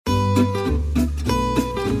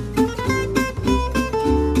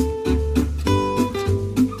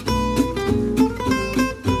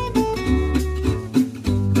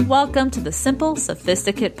welcome to the SImple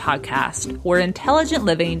Sophisticate podcast, where intelligent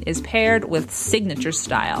living is paired with signature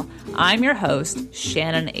style. I'm your host,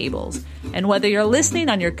 Shannon Ables. And whether you're listening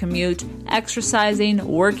on your commute, exercising,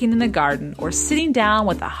 working in the garden, or sitting down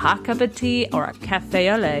with a hot cup of tea or a cafe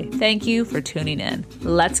au lait, thank you for tuning in.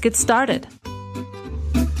 Let's get started.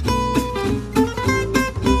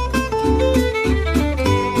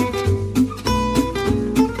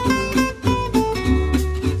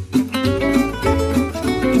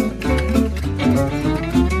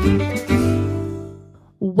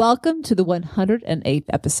 Welcome to the 108th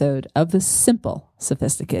episode of the SImple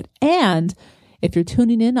Sophisticate. And if you're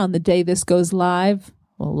tuning in on the day this goes live,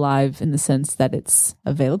 well, live in the sense that it's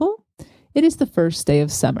available, it is the first day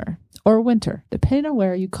of summer or winter, depending on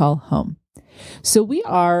where you call home. So we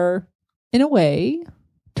are, in a way,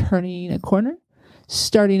 turning a corner,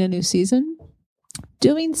 starting a new season,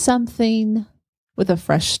 doing something with a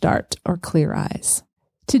fresh start or clear eyes.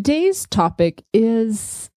 Today's topic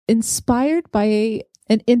is inspired by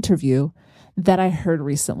an interview that I heard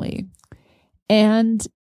recently. And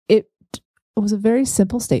it was a very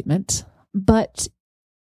simple statement, but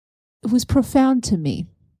it was profound to me,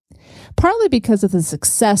 partly because of the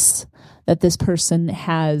success that this person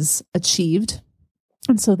has achieved.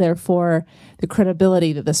 And so therefore, the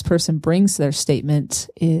credibility that this person brings to their statement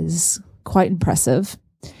is quite impressive,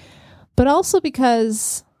 but also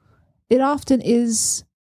because it often is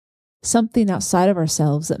something outside of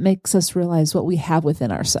ourselves that makes us realize what we have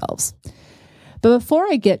within ourselves. But before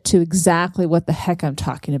I get to exactly what the heck I'm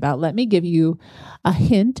talking about, let me give you a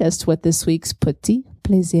hint as to what this week's Petit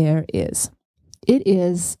Plaisir is. It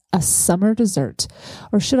is a summer dessert,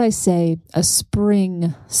 or should I say a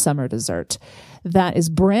spring summer dessert that is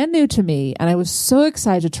brand new to me, and I was so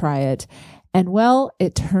excited to try it. And well,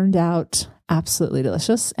 it turned out absolutely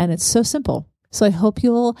delicious, and it's so simple. So I hope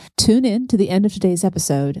you'll tune in to the end of today's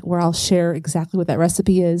episode where I'll share exactly what that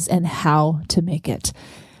recipe is and how to make it.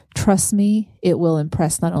 Trust me, it will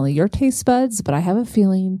impress not only your taste buds, but I have a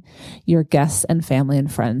feeling your guests and family and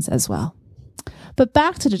friends as well. But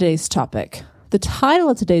back to today's topic. The title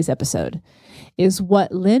of today's episode is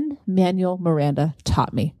What Lin-Manuel Miranda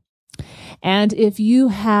Taught Me. And if you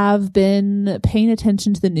have been paying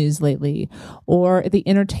attention to the news lately or the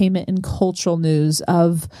entertainment and cultural news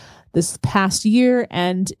of this past year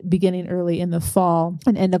and beginning early in the fall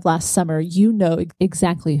and end of last summer, you know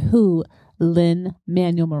exactly who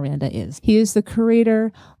Lin-Manuel Miranda is. He is the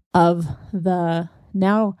creator of the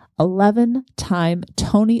now 11-time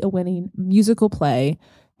Tony-winning musical play,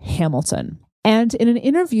 Hamilton. And in an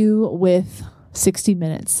interview with 60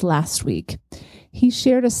 Minutes last week, he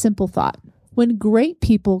shared a simple thought. When great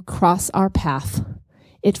people cross our path,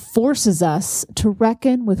 it forces us to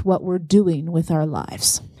reckon with what we're doing with our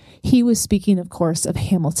lives. He was speaking, of course, of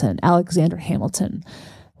Hamilton, Alexander Hamilton,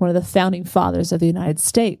 one of the founding fathers of the United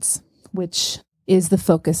States, which is the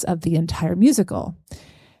focus of the entire musical.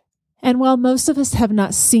 And while most of us have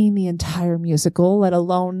not seen the entire musical, let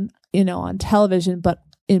alone, on television, but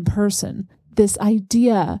in person, this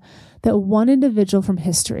idea that one individual from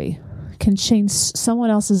history can change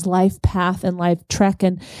someone else's life path and life trek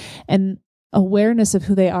and awareness of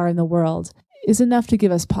who they are in the world is enough to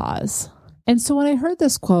give us pause. And so when I heard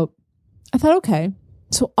this quote, I thought, okay,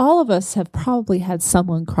 so all of us have probably had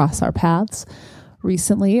someone cross our paths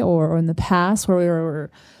recently or in the past where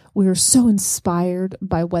we were so inspired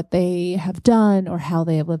by what they have done or how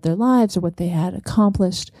they have lived their lives or what they had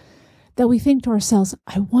accomplished that we think to ourselves,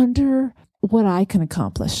 I wonder what I can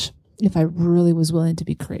accomplish if I really was willing to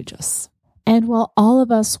be courageous. And while all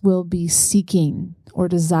of us will be seeking or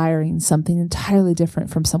desiring something entirely different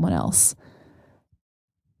from someone else,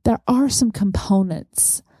 there are some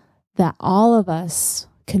components that all of us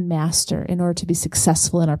can master in order to be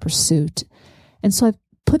successful in our pursuit. And so I've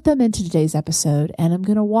put them into today's episode, and I'm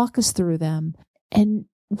going to walk us through them. And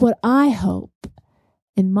what I hope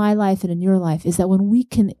in my life and in your life is that when we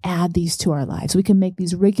can add these to our lives, we can make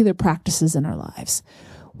these regular practices in our lives,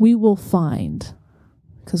 we will find,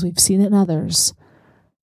 because we've seen it in others,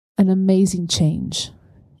 an amazing change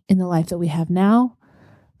in the life that we have now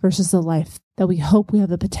versus the life that we hope we have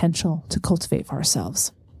the potential to cultivate for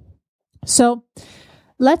ourselves. So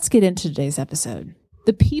let's get into today's episode.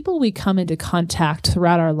 The people we come into contact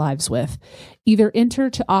throughout our lives with either enter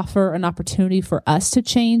to offer an opportunity for us to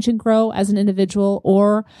change and grow as an individual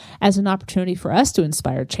or as an opportunity for us to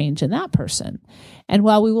inspire change in that person. And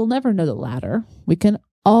while we will never know the latter, we can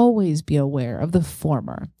always be aware of the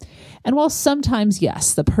former. And while sometimes,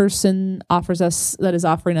 yes, the person that is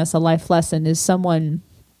offering us a life lesson is someone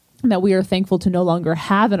that we are thankful to no longer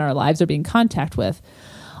have in our lives or be in contact with,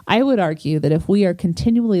 I would argue that if we are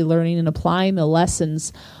continually learning and applying the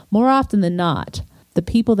lessons more often than not, the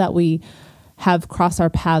people that we have crossed our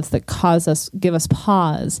paths that give us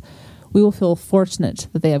pause, we will feel fortunate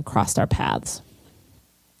that they have crossed our paths.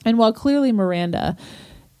 And while clearly Miranda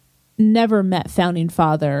never met founding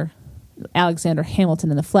father Alexander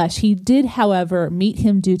Hamilton in the flesh, he did, however, meet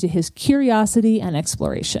him due to his curiosity and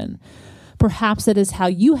exploration. Perhaps that is how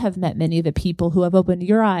you have met many of the people who have opened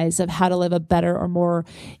your eyes of how to live a better or more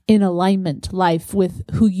in alignment life with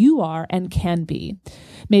who you are and can be.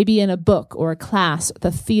 Maybe in a book or a class,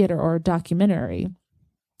 the theater or a documentary.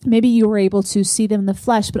 Maybe you were able to see them in the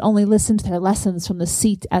flesh, but only listen to their lessons from the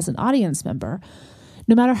seat as an audience member.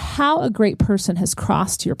 No matter how a great person has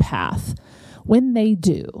crossed your path, when they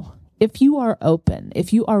do, if you are open,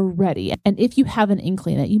 if you are ready, and if you have an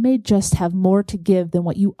inkling that you may just have more to give than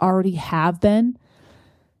what you already have been,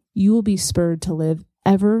 you will be spurred to live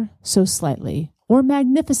ever so slightly or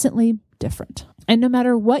magnificently different. And no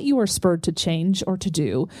matter what you are spurred to change or to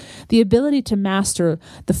do, the ability to master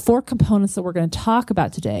the 4 components that we're going to talk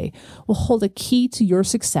about today will hold a key to your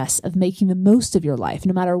success of making the most of your life,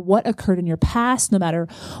 no matter what occurred in your past, no matter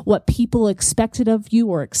what people expected of you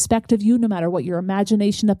or expect of you, no matter what your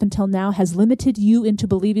imagination up until now has limited you into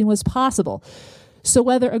believing was possible. So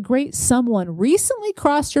whether a great someone recently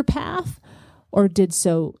crossed your path or did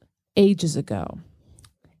so ages ago,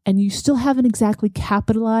 and you still haven't exactly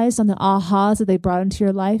capitalized on the ahas that they brought into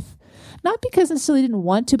your life, not because necessarily you didn't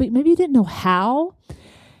want to, but maybe you didn't know how.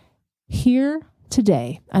 Here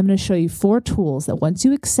today, I'm going to show you 4 tools that once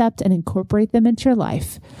you accept and incorporate them into your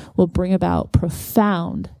life will bring about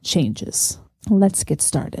profound changes. Let's get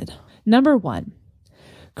started. Number 1,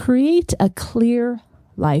 create a clear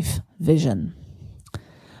life vision.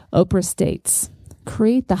 Oprah states,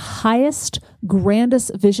 create the highest,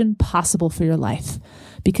 grandest vision possible for your life,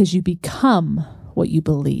 because you become what you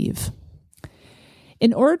believe.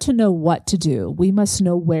 In order to know what to do, we must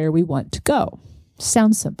know where we want to go.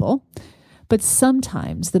 Sounds simple, but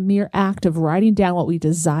sometimes the mere act of writing down what we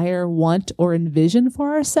desire, want, or envision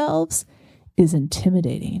for ourselves is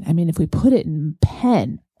intimidating. I mean, if we put it in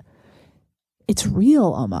pen, it's real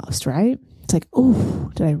almost, right? It's like,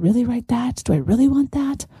 oh, did I really write that? Do I really want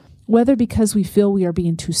that? Whether because we feel we are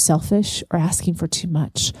being too selfish or asking for too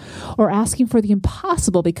much, or asking for the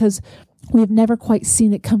impossible because we have never quite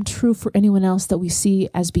seen it come true for anyone else that we see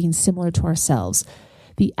as being similar to ourselves.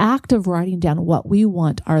 The act of writing down what we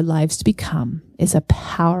want our lives to become is a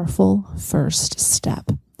powerful first step.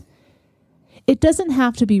 It doesn't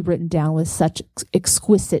have to be written down with such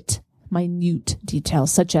exquisite, minute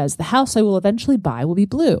details, such as the house I will eventually buy will be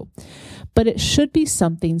blue. But it should be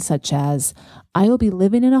something such as, I will be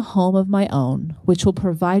living in a home of my own, which will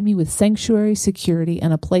provide me with sanctuary, security,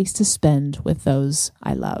 and a place to spend with those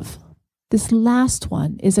I love. This last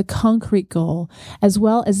one is a concrete goal, as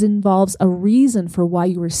well as involves a reason for why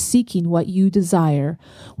you are seeking what you desire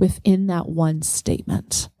within that one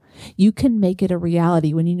statement. You can make it a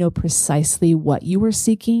reality when you know precisely what you are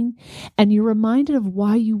seeking, and you're reminded of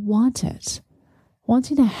why you want it.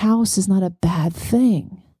 Wanting a house is not a bad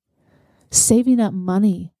thing. Saving up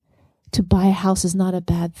money to buy a house is not a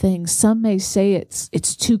bad thing. Some may say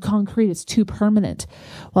it's too concrete, it's too permanent,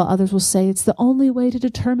 while others will say it's the only way to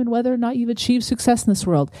determine whether or not you've achieved success in this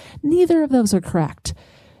world. Neither of those are correct.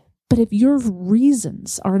 But if your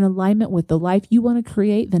reasons are in alignment with the life you want to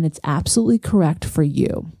create, then it's absolutely correct for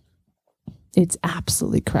you. It's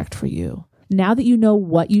absolutely correct for you. Now that you know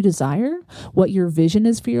what you desire, what your vision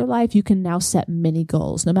is for your life, you can now set many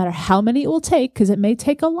goals, no matter how many it will take, because it may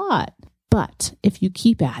take a lot. But if you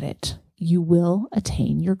keep at it, you will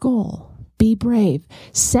attain your goal. Be brave.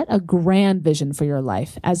 Set a grand vision for your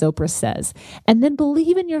life, as Oprah says, and then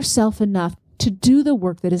believe in yourself enough to do the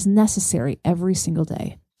work that is necessary every single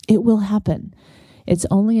day. It will happen. It's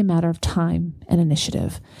only a matter of time and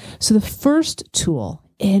initiative. So the first tool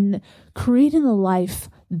in creating a life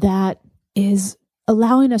that is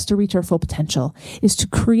allowing us to reach our full potential is to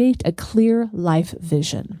create a clear life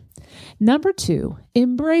vision. Number 2,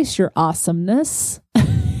 embrace your awesomeness.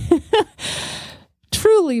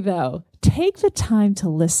 Truly, though, take the time to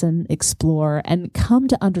listen, explore, and come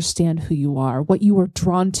to understand who you are, what you are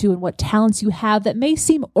drawn to, and what talents you have that may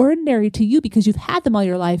seem ordinary to you because you've had them all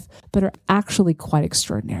your life, but are actually quite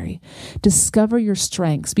extraordinary. Discover your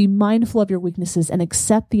strengths, be mindful of your weaknesses, and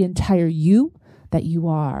accept the entire you that you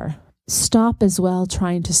are. Stop as well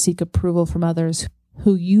trying to seek approval from others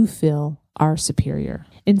who you feel are superior.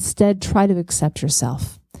 Instead, try to accept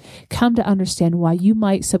yourself. Come to understand why you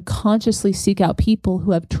might subconsciously seek out people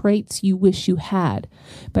who have traits you wish you had.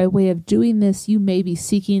 By way of doing this, you may be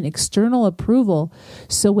seeking external approval,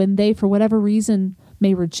 so when they, for whatever reason,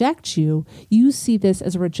 may reject you, you see this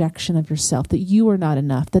as a rejection of yourself, that you are not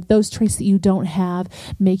enough, that those traits that you don't have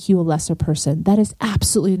make you a lesser person. That is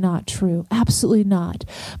absolutely not true. Absolutely not.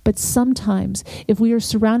 But sometimes if we are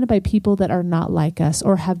surrounded by people that are not like us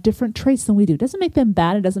or have different traits than we do, it doesn't make them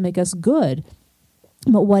bad. It doesn't make us good.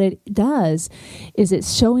 But what it does is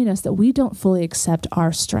it's showing us that we don't fully accept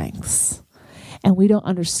our strengths, and we don't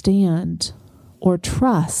understand or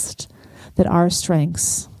trust that our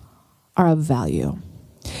strengths are of value.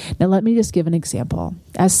 Now, let me just give an example.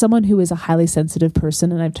 As someone who is a highly sensitive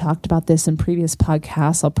person, and I've talked about this in previous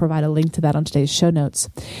podcasts, I'll provide a link to that on today's show notes.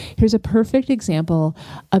 Here's a perfect example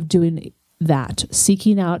of doing that,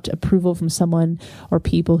 seeking out approval from someone or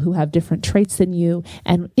people who have different traits than you.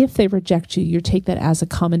 And if they reject you, you take that as a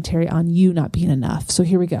commentary on you not being enough. So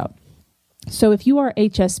here we go. So if you are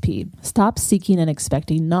HSP, stop seeking and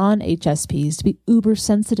expecting non-HSPs to be uber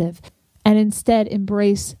sensitive, and instead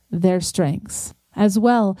embrace their strengths. As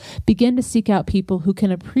well, begin to seek out people who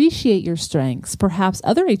can appreciate your strengths, perhaps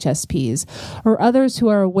other HSPs or others who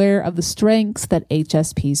are aware of the strengths that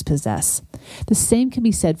HSPs possess. The same can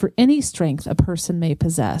be said for any strength a person may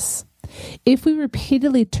possess. If we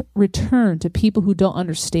repeatedly return to people who don't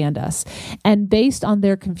understand us and based on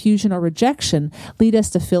their confusion or rejection lead us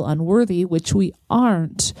to feel unworthy, which we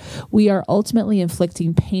aren't, we are ultimately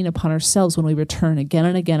inflicting pain upon ourselves when we return again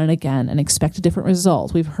and again and again and expect a different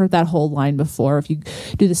result. We've heard that whole line before. If you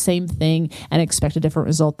do the same thing and expect a different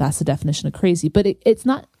result, that's the definition of crazy. But it's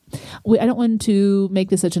not. I don't want to make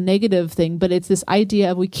this such a negative thing, but it's this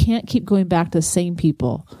idea of we can't keep going back to the same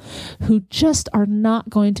people who just are not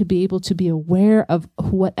going to be able to be aware of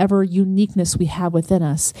whatever uniqueness we have within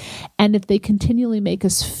us. And if they continually make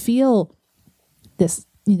us feel this,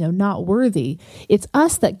 not worthy, it's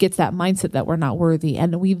us that gets that mindset that we're not worthy.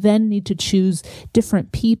 And we then need to choose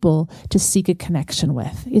different people to seek a connection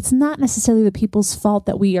with. It's not necessarily the people's fault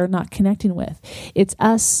that we are not connecting with. It's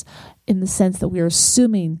us in the sense that we are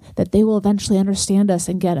assuming that they will eventually understand us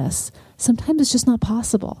and get us. Sometimes it's just not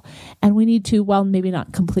possible. And we need to, while maybe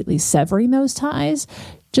not completely severing those ties,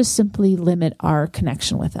 just simply limit our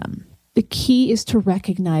connection with them. The key is to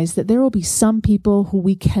recognize that there will be some people who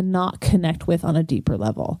we cannot connect with on a deeper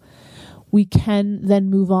level. We can then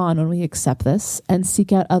move on when we accept this and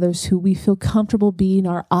seek out others who we feel comfortable being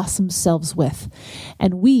our awesome selves with.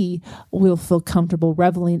 And we will feel comfortable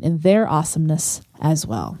reveling in their awesomeness as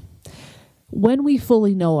well. When we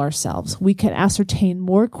fully know ourselves, we can ascertain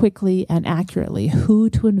more quickly and accurately who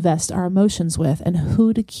to invest our emotions with and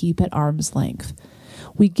who to keep at arm's length.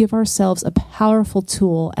 We give ourselves a powerful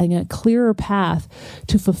tool and a clearer path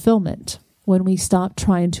to fulfillment when we stop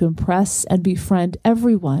trying to impress and befriend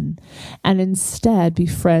everyone and instead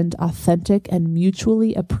befriend authentic and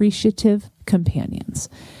mutually appreciative companions.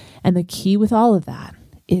 And the key with all of that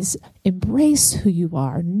is embrace who you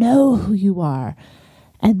are, know who you are,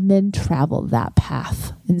 and then travel that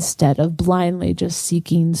path instead of blindly just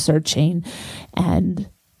seeking, searching, and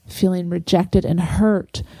feeling rejected and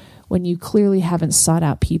hurt when you clearly haven't sought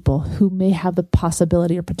out people who may have the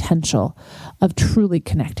possibility or potential of truly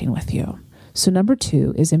connecting with you. So number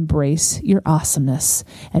 2 is embrace your awesomeness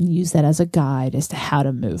and use that as a guide as to how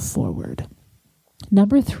to move forward.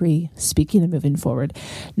 Number 3, speaking of moving forward,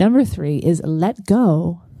 number 3 is let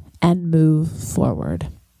go and move forward.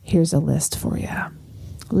 Here's a list for you.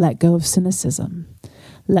 Let go of cynicism.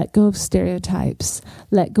 Let go of stereotypes.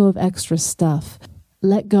 Let go of extra stuff.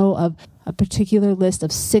 Let go of a particular list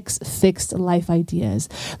of 6 fixed life ideas.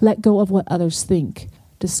 Let go of what others think.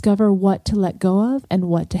 Discover what to let go of and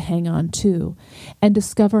what to hang on to. And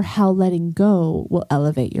discover how letting go will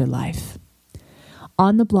elevate your life.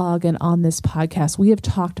 On the blog and on this podcast, we have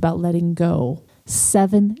talked about letting go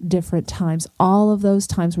 7 different times. All of those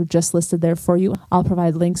times were just listed there for you. I'll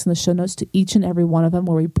provide links in the show notes to each and every one of them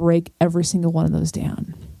where we break every single one of those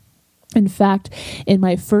down. In fact, in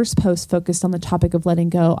my first post focused on the topic of letting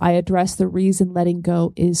go, I addressed the reason letting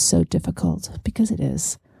go is so difficult, because it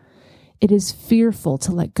is. It is fearful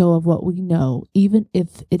to let go of what we know, even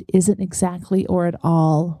if it isn't exactly or at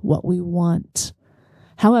all what we want.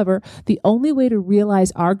 However, the only way to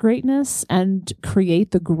realize our greatness and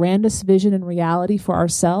create the grandest vision and reality for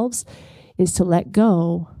ourselves is to let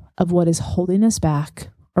go of what is holding us back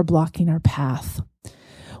or blocking our path.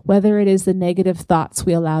 Whether it is the negative thoughts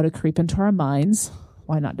we allow to creep into our minds,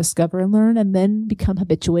 why not discover and learn and then become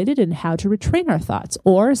habituated in how to retrain our thoughts?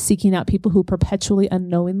 Or seeking out people who perpetually,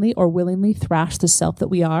 unknowingly, or willingly thrash the self that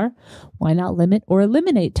we are, why not limit or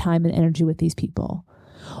eliminate time and energy with these people?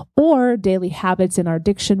 Or daily habits in our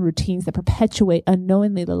addiction routines that perpetuate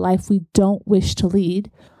unknowingly the life we don't wish to lead,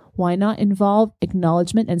 Why not involve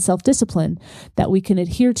acknowledgement and self-discipline that we can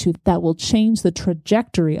adhere to that will change the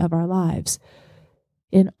trajectory of our lives?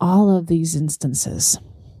 In all of these instances,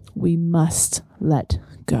 we must let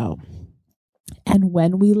go. And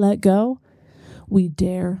when we let go, we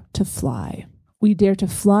dare to fly. We dare to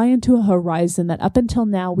fly into a horizon that up until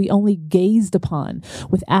now we only gazed upon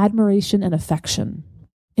with admiration and affection.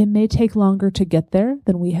 It may take longer to get there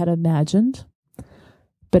than we had imagined,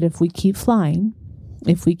 but if we keep flying,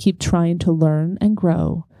 if we keep trying to learn and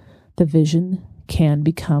grow, the vision can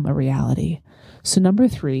become a reality. So number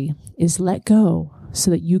 3 is let go so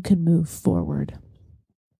that you can move forward.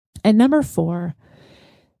 And number 4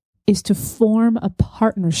 is to form a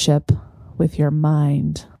partnership with your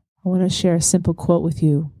mind. I want to share a simple quote with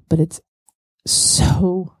you, but it's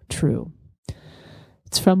so true.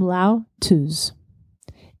 It's from Lao Tzu's.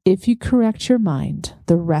 If you correct your mind,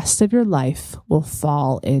 the rest of your life will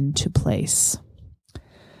fall into place.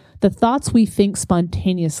 The thoughts we think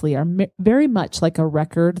spontaneously are very much like a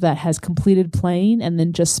record that has completed playing and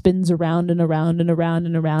then just spins around and around and around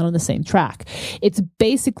and around on the same track. It's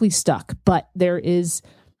basically stuck, but there is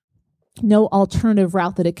no alternative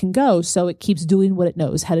route that it can go, so it keeps doing what it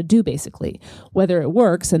knows how to do, basically. Whether it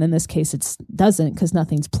works, and in this case it doesn't because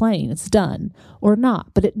nothing's playing, it's done, or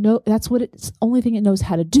not. But that's what it's only thing it knows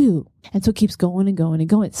how to do. And so it keeps going and going and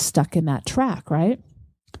going. It's stuck in that track, right?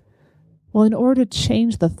 Well, in order to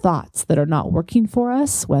change the thoughts that are not working for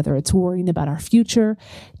us, whether it's worrying about our future,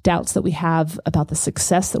 doubts that we have about the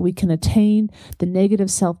success that we can attain, the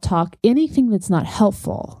negative self-talk, anything that's not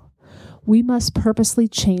helpful, we must purposely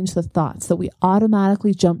change the thoughts that we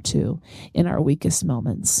automatically jump to in our weakest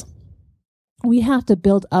moments. We have to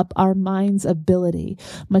build up our mind's ability,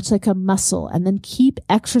 much like a muscle, and then keep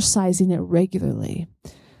exercising it regularly.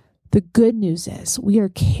 The good news is we are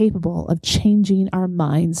capable of changing our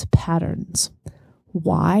mind's patterns.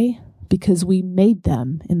 Why? Because we made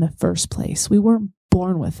them in the first place. We weren't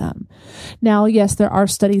born with them. Now, yes, there are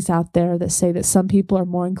studies out there that say that some people are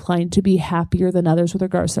more inclined to be happier than others with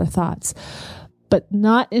regards to their thoughts, but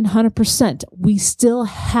not in 100%. We still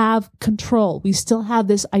have control. We still have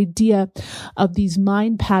this idea of these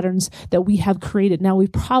mind patterns that we have created. Now,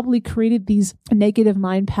 we've probably created these negative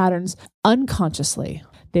mind patterns unconsciously.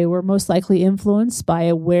 They were most likely influenced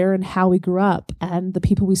by where and how we grew up and the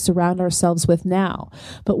people we surround ourselves with now.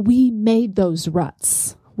 But we made those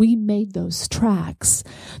ruts. We made those tracks.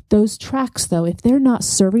 Those tracks, though, if they're not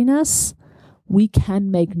serving us, we can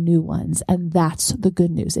make new ones. And that's the good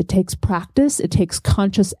news. It takes practice. It takes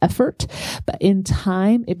conscious effort. But in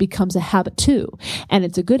time, it becomes a habit too. And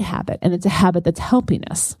it's a good habit. And it's a habit that's helping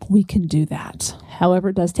us. We can do that. However,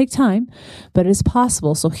 it does take time, but it is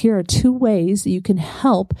possible. So here are 2 ways that you can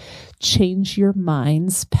help change your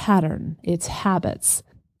mind's pattern, its habits.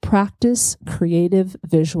 Practice creative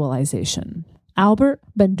visualization. Albert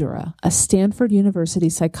Bandura, a Stanford University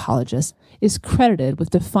psychologist, is credited with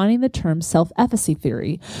defining the term self-efficacy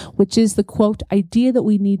theory, which is the, quote, idea that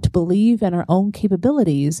we need to believe in our own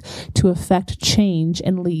capabilities to affect change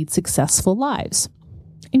and lead successful lives,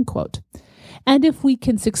 end quote. And if we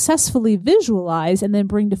can successfully visualize and then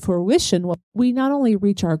bring to fruition, we not only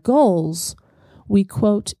reach our goals, we,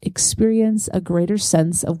 quote, experience a greater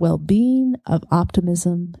sense of well-being, of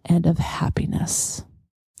optimism, and of happiness.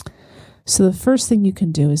 So the first thing you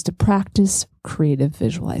can do is to practice creative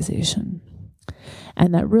visualization.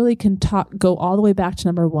 And that really can go all the way back to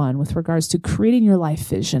number 1 with regards to creating your life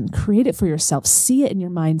vision. Create it for yourself. See it in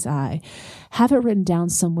your mind's eye. Have it written down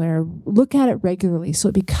somewhere. Look at it regularly so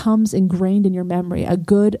it becomes ingrained in your memory, a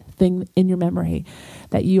good thing in your memory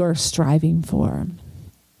that you are striving for.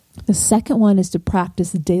 The second one is to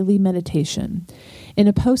practice daily meditation. In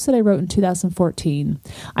a post that I wrote in 2014,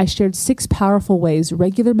 I shared 6 powerful ways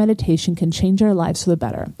regular meditation can change our lives for the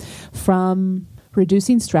better, from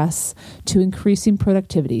reducing stress to increasing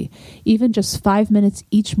productivity. Even just 5 minutes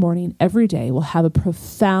each morning every day will have a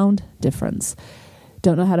profound difference.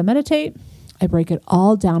 Don't know how to meditate? I break it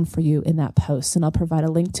all down for you in that post, and I'll provide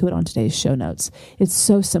a link to it on today's show notes. It's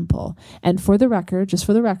so simple. And for the record, just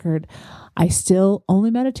for the record, I still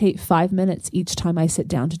only meditate 5 minutes each time I sit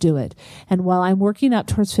down to do it. And while I'm working up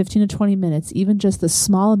towards 15 to 20 minutes, even just the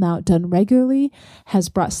small amount done regularly has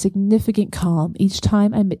brought significant calm each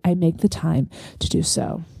time I make the time to do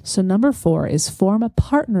so. So number 4 is form a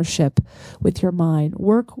partnership with your mind.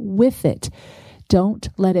 Work with it. Don't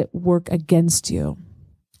let it work against you.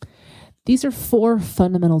 These are 4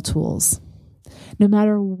 fundamental tools. No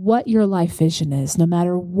matter what your life vision is, no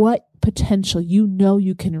matter what potential you know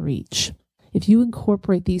you can reach, if you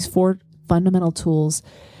incorporate these 4 fundamental tools,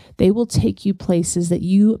 they will take you places that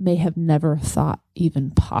you may have never thought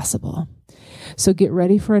even possible. So get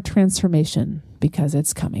ready for a transformation because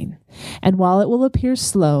it's coming. And while it will appear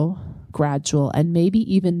slow, gradual, and maybe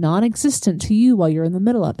even non-existent to you while you're in the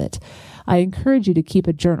middle of it, I encourage you to keep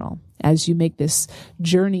a journal as you make this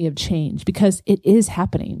journey of change because it is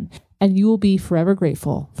happening and you will be forever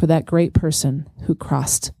grateful for that great person who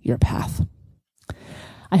crossed your path.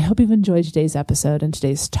 I hope you've enjoyed today's episode and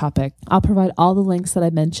today's topic. I'll provide all the links that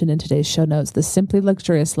I mentioned in today's show notes, the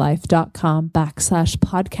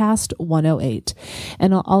simplyluxuriouslife.com/podcast 108.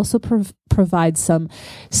 And I'll also provide some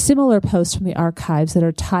similar posts from the archives that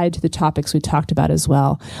are tied to the topics we talked about as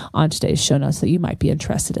well on today's show notes that you might be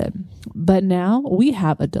interested in. But now we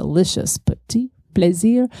have a delicious Petit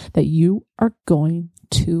Plaisir that you are going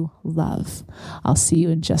to love. I'll see you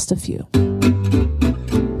in just a few.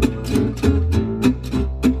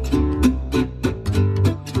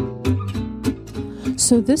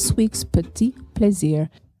 So this week's Petit Plaisir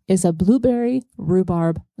is a blueberry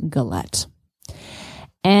rhubarb galette.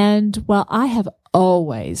 And while I have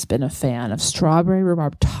always been a fan of strawberry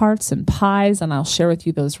rhubarb tarts and pies, and I'll share with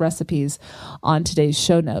you those recipes on today's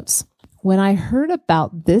show notes, when I heard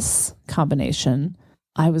about this combination,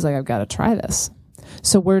 I was like, I've got to try this.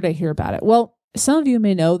 So where did I hear about it? Well, some of you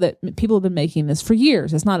may know that people have been making this for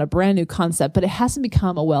years. It's not a brand new concept, but it hasn't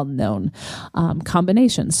become a well-known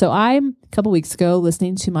combination. So I'm a couple weeks ago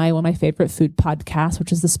listening to one of my favorite food podcasts,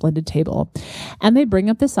 which is The Splendid Table, and they bring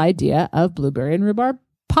up this idea of blueberry and rhubarb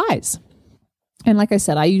pies. And like I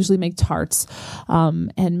said, I usually make tarts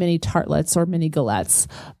and mini tartlets or mini galettes,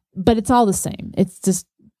 but it's all the same. It's just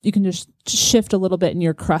you can just shift a little bit in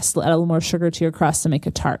your crust, add a little more sugar to your crust to make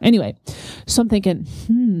a tart. Anyway, so I'm thinking,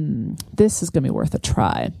 this is going to be worth a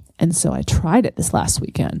try. And so I tried it this last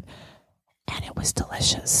weekend and it was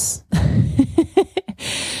delicious.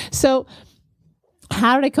 So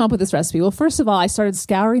how did I come up with this recipe? Well, first of all, I started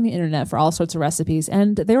scouring the internet for all sorts of recipes,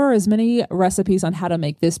 and there are as many recipes on how to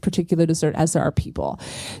make this particular dessert as there are people.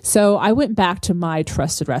 So I went back to my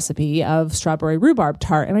trusted recipe of strawberry rhubarb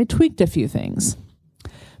tart and I tweaked a few things.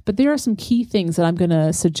 But there are some key things that I'm going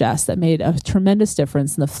to suggest that made a tremendous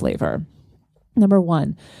difference in the flavor. Number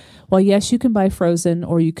one, well, yes, you can buy frozen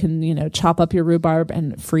or you can, chop up your rhubarb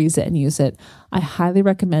and freeze it and use it. I highly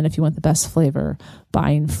recommend, if you want the best flavor,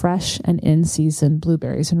 buying fresh and in-season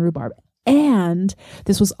blueberries and rhubarb. And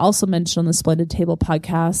this was also mentioned on the Splendid Table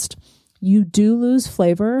podcast. You do lose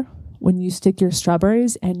flavor when you stick your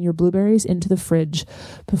strawberries and your blueberries into the fridge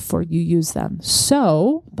before you use them.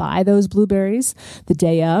 So buy those blueberries the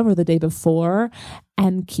day of or the day before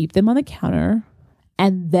and keep them on the counter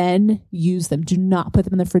and then use them. Do not put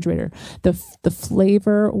them in the refrigerator. The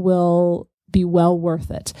flavor will be well worth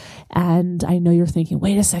it. And I know you're thinking,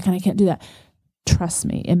 wait a second, I can't do that. Trust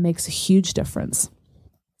me, it makes a huge difference.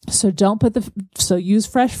 So use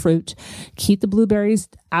fresh fruit, keep the blueberries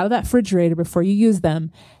out of that refrigerator before you use them,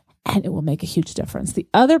 and it will make a huge difference. The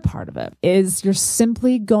other part of it is you're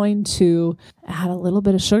simply going to add a little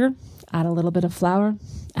bit of sugar, add a little bit of flour,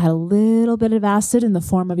 add a little bit of acid in the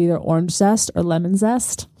form of either orange zest or lemon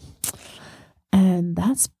zest. And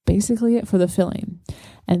that's basically it for the filling.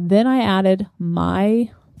 And then I added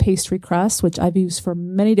my pastry crust, which I've used for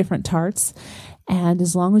many different tarts. And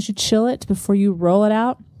as long as you chill it before you roll it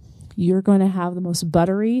out, you're going to have the most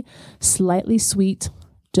buttery, slightly sweet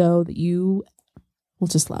dough that you will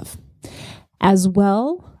just love. As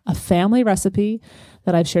well, a family recipe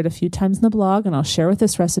that I've shared a few times in the blog, and I'll share with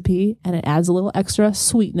this recipe, and it adds a little extra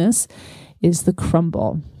sweetness, is the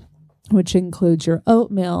crumble, which includes your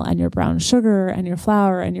oatmeal and your brown sugar and your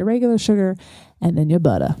flour and your regular sugar, and then your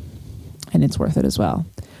butter. And it's worth it as well.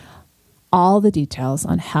 All the details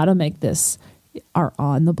on how to make this are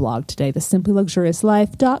on the blog today, the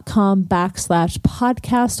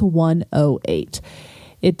simplyluxuriouslife.com/podcast 108.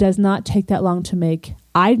 It does not take that long to make.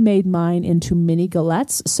 I made mine into mini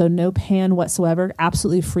galettes, so no pan whatsoever,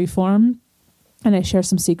 absolutely free form. And I share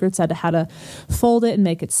some secrets as to how to fold it and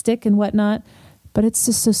make it stick and whatnot. But it's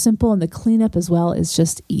just so simple, and the cleanup as well is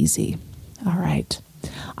just easy. All right.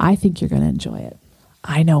 I think you're going to enjoy it.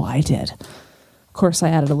 I know I did. Of course, I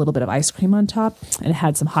added a little bit of ice cream on top and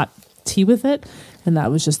had some hot tea with it, and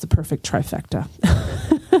that was just the perfect trifecta.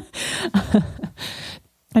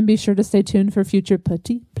 And be sure to stay tuned for future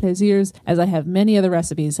Petit Plaisirs, as I have many other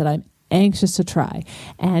recipes that I'm anxious to try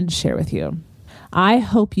and share with you. I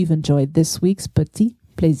hope you've enjoyed this week's Petit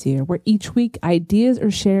Plaisir, where each week ideas are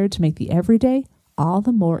shared to make the everyday all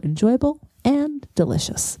the more enjoyable and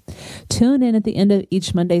delicious. Tune in at the end of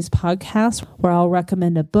each Monday's podcast, where I'll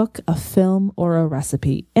recommend a book, a film, or a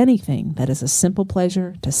recipe, anything that is a simple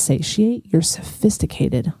pleasure to satiate your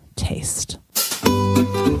sophisticated taste.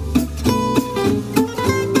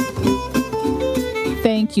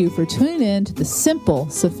 Thank thank you for tuning in to the SImple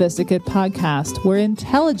Sophisticate podcast, where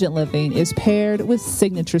intelligent living is paired with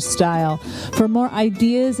signature style. For more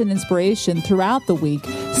ideas and inspiration throughout the week,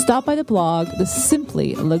 stop by the blog,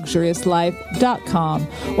 thesimplyluxuriouslife.com,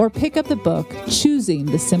 or pick up the book, Choosing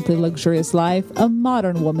the Simply Luxurious Life, A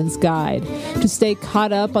Modern Woman's Guide. To stay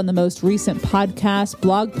caught up on the most recent podcast,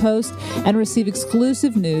 blog post, and receive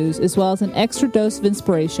exclusive news, as well as an extra dose of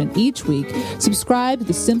inspiration each week, subscribe to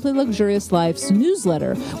the Simply Luxurious Life's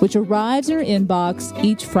newsletter, which arrives in your inbox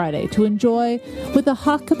each Friday to enjoy with a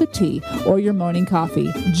hot cup of tea or your morning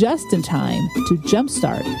coffee, just in time to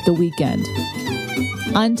jumpstart the weekend.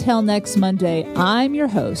 Until next Monday, I'm your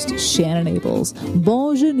host, Shannon Ables.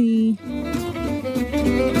 Bon journée.